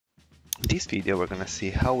In this video, we're going to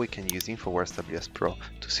see how we can use InfoWorks WS Pro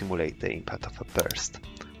to simulate the impact of a burst.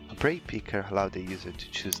 A brake picker allows the user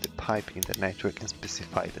to choose the pipe in the network and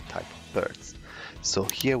specify the type of burst. So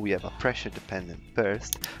here we have a pressure-dependent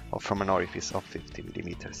burst from an orifice of 50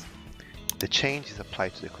 millimeters. The change is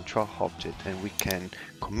applied to the control object and we can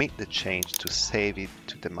commit the change to save it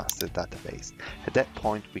to the master database. At that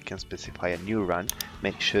point we can specify a new run,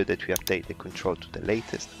 make sure that we update the control to the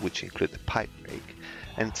latest, which include the pipe break,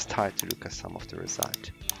 and start to look at some of the results.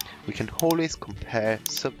 We can always compare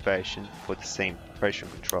subversion for the same version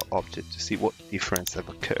control object to see what difference have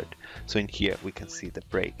occurred. So in here we can see the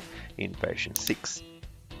break in version 6.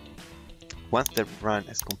 Once the run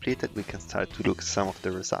is completed, we can start to look at some of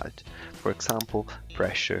the results. For example,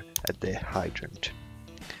 pressure at the hydrant.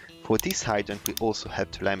 For this hydrant, we also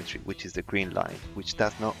have telemetry, which is the green line, which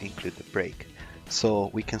does not include the brake. So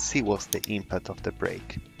we can see what's the impact of the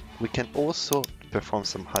brake. We can also perform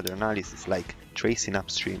some other analysis like tracing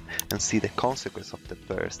upstream and see the consequence of the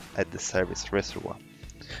burst at the service reservoir.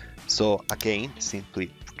 So again,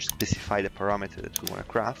 simply specify the parameter that we want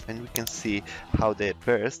to graph and we can see how the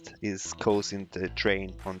burst is causing the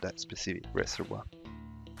drain on that specific reservoir.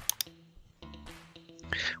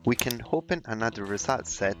 We can open another result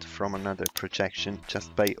set from another projection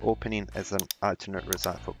just by opening as an alternate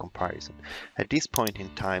result for comparison. At this point in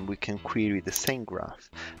time, we can query the same graph,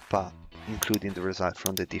 but including the result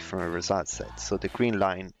from the different result sets. So the green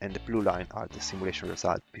line and the blue line are the simulation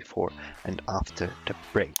result before and after the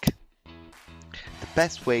break. The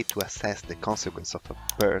best way to assess the consequence of a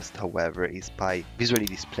burst, however, is by visually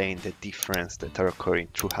displaying the difference that are occurring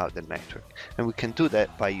throughout the network. And we can do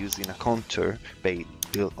that by using a contour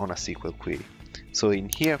built on a SQL query. So in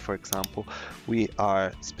here, for example, we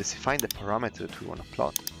are specifying the parameter that we want to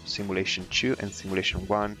plot, simulation 2 and simulation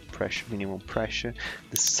 1, pressure, minimum pressure.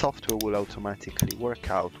 The software will automatically work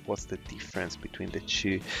out what's the difference between the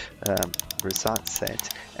two result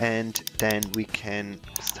set, and then we can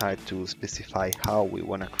start to specify how we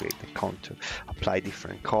want to create the contour, apply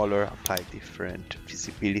different color, apply different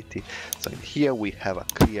visibility. So in here we have a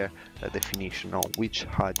clear definition on which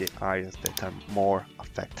are the areas that are more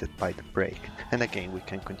affected by the break. And again, we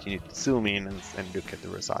can continue to zoom in and look at the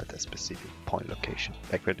result at specific point location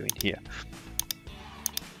like we're doing here.